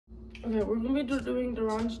Okay, we're gonna be doing the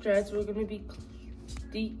round strands. We're gonna be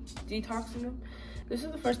detoxing them. This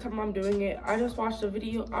is the first time I'm doing it. I just watched a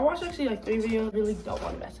video. I watched actually like 3 videos. I really don't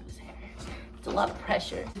want to mess up his hair. It's a lot of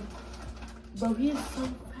pressure. Bro, he is so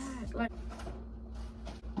fat. Like,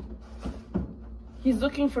 he's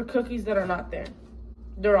looking for cookies that are not there.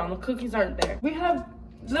 They're on. The cookies aren't there. We have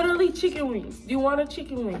literally chicken wings. Do you want a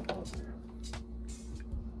chicken wing?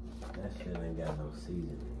 That shit ain't got no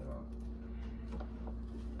seasoning at all.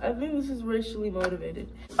 I think this is racially motivated.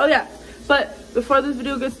 Oh yeah, but before this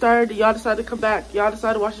video gets started, y'all decided to come back. Y'all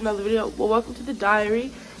decided to watch another video. Well, welcome to the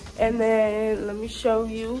diary. And then let me show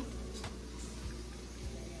you.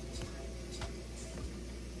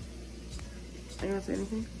 Are you gonna say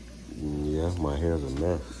anything? Yeah, my hair's a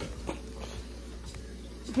mess.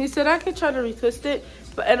 He said I could try to retwist it,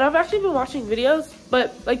 and I've actually been watching videos,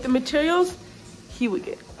 but like the materials he would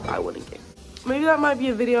get, I wouldn't get. Maybe that might be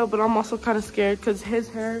a video, but I'm also kind of scared because his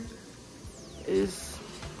hair is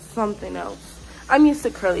something else. I'm used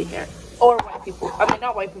to curly hair, or white people. I mean,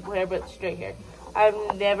 not white people hair, but straight hair. I've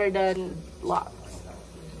never done locks.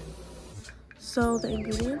 So the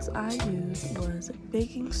ingredients I used was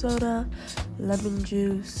baking soda, lemon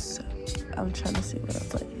juice. I'm trying to see what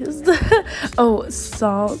else I used. Oh,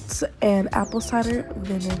 salt and apple cider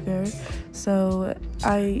vinegar. So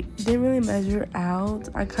I didn't really measure out.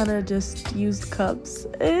 I kind of just used cups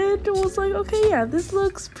and was like, okay, yeah, this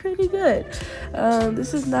looks pretty good.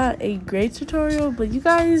 This is not a great tutorial, but you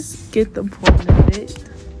guys get the point of it.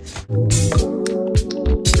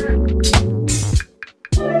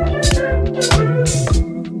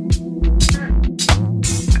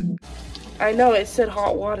 I know, it said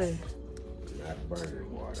hot water. Not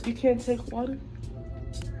burning water. You can't take water?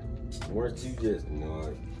 Weren't you just not?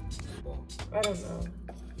 I don't know.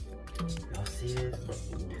 Y'all see this?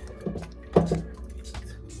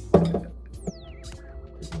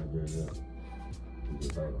 Pick my dress up. Put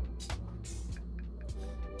your photo.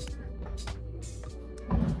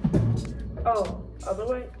 Oh, other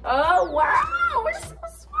way? Oh, wow! We're so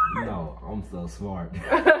smart! No, I'm so smart.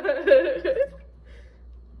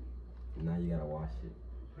 Now you gotta wash it.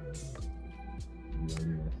 You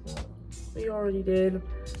already messed up. We already did.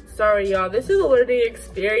 Sorry, y'all. This is a learning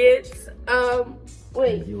experience.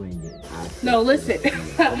 Wait. You ain't get No, listen.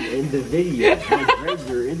 I'm in the video. My dreads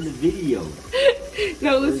are in the video.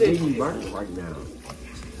 No, listen. They're getting burnt right now.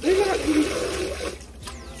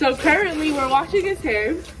 So currently, we're washing his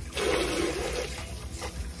hair.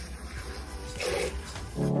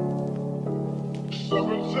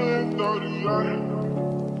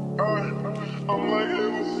 I'm like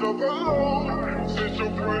heaven so alone. Since your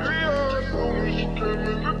pretty ass soon as you came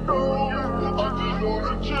in the door. I just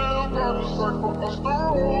wanna chill, got a cycle across the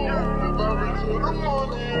road. Married to the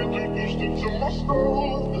money, introduced her to my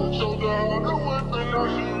stove. Showed her how to whip and now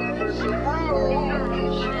she remix it for low.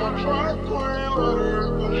 She might try to queen, let her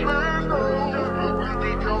hit the bando. We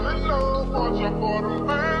be counting up, watch how far them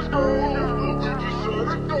bands go. We just set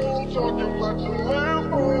it go, talking about some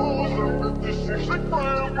Lambos. 56 like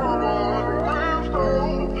grand, mama.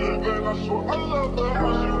 And I swear I love that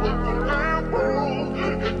how she with the Lambo.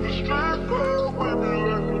 Hit the strip club, baby,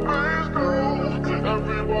 let the bands go.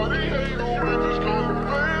 Everybody hate you, we just call them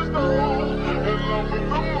fans though. And love with the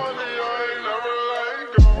money, I ain't never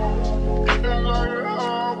letting go. And like it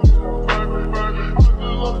high with my baby, baby. I just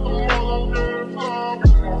love them all, I'm getting fly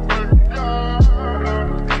with my baby guy.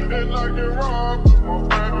 And like it rock with my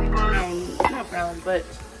baby, baby. Not brown, but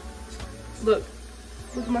look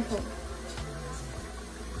at my phone.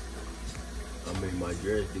 I mean, my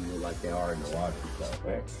dreads do look like they are in the water, so.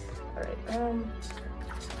 Right. Alright,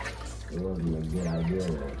 It wasn't a good idea,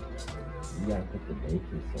 though. You gotta put the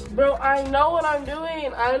baking soda. bro, I know what I'm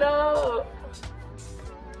doing. I know.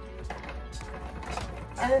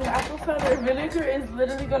 And then apple cider vinegar is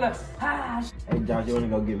literally gonna. Hey, Josh, you wanna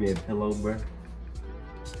go get me a pillow, bro?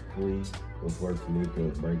 Please. Which works for me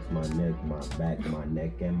because it breaks my neck, my back, my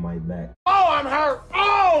neck, and my back. Oh, I'm hurt.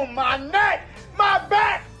 Oh, my neck, my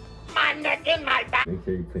back, my neck, and my back. Make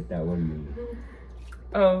sure you put that one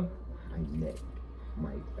in. Oh. My neck,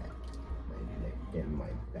 my back, my neck, and my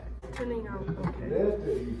back. Turning out. Okay.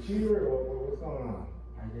 You cheater or what's going on?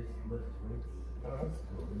 I just lift weights. Oh, that's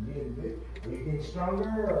cool. You getting big? Are you getting stronger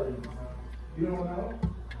or you don't know?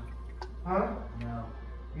 Huh? No,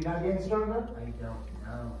 You're not getting stronger? I don't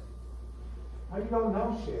know. How you don't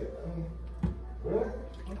know shit? I mean, really?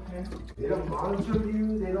 Okay. They don't monitor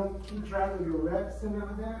you? They don't keep track of your reps and all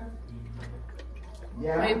that?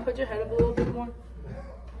 Yeah. Maybe put your head up a little bit more.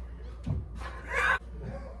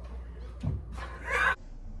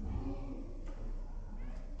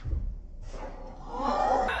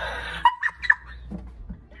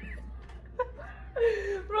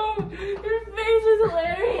 bro, your face is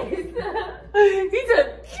hilarious. He said,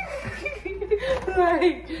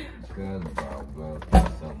 like. Good, bro.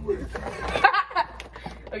 Somewhere.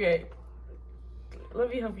 Okay, let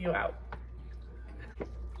me help you out.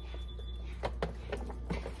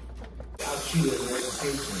 I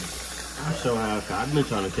sure have. I've been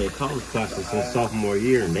trying to take college classes since sophomore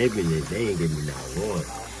year, and they ain't giving me not one.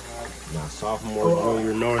 Not sophomore,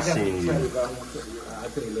 junior, nor senior year.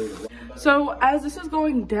 So as this is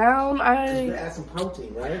going down, add some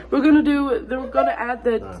protein, right? we're gonna add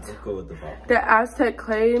the Let's go with the Aztec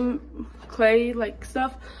clay like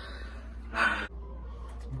stuff.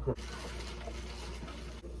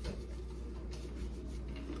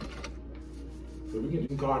 So we can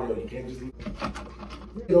do cardio. You can't just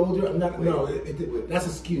get older. I'm not. No, that's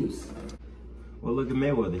an excuse. Well, look at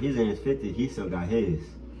Mayweather. He's in his 50s. He still got his.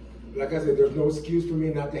 Like I said, there's no excuse for me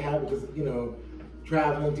not to have it because, you know,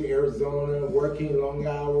 traveling to Arizona, working long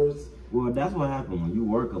hours. Well, that's what happened when you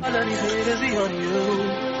work a lot.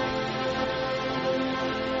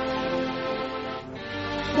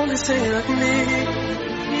 Only say like me,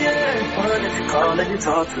 yeah. Fun if you call and you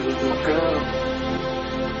talk to the girl.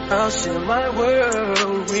 I'll share my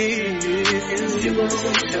world with you. You won't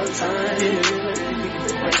waste your time.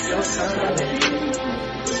 Waste your time.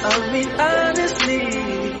 I mean,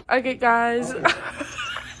 honestly. Okay, guys.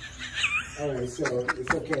 All right, so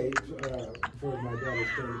it's okay for my daughter's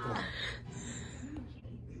 30 pounds.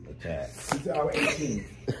 Okay. It's our 18.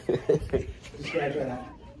 Just grab that out.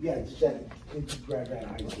 Yeah, just grab that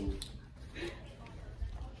high school.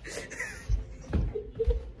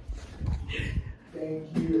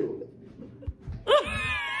 Thank you.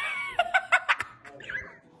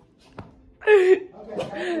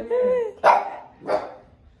 Okay.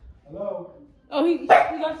 Hello? Oh, he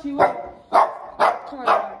got you up. Come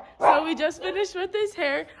on. So we just finished with his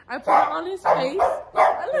hair. I put it on his face.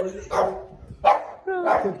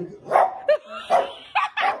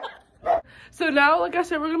 So now, like I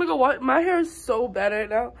said, we're gonna go watch. My hair is so bad right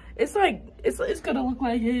now. It's like, it's gonna look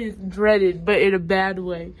like his dreaded, but in a bad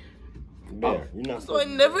way. Yeah, you're not So I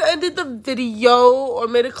never ended the video or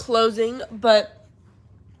made a closing, but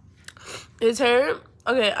his hair,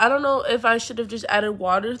 okay, I don't know if I should have just added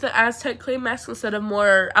water to the Aztec clay mask instead of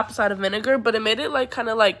more apple cider vinegar, but it made it like kind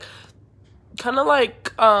of like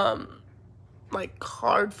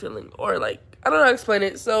hard feeling, or like, I don't know how to explain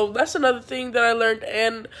it. So that's another thing that I learned,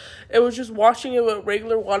 and it was just washing it with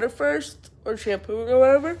regular water first, or shampoo or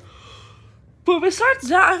whatever. But besides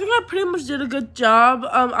that, I think I pretty much did a good job.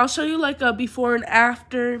 I'll show you like a before and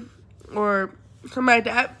after or something like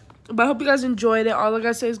that. But I hope you guys enjoyed it. All I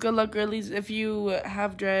gotta say is good luck, girlies. If you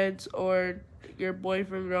have dreads or your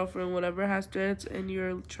boyfriend, girlfriend, whatever has dreads and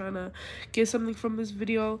you're trying to get something from this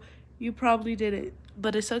video, you probably did it.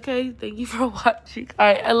 But it's okay. Thank you for watching. All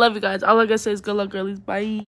right, I love you guys. All I gotta say is good luck, girlies. Bye.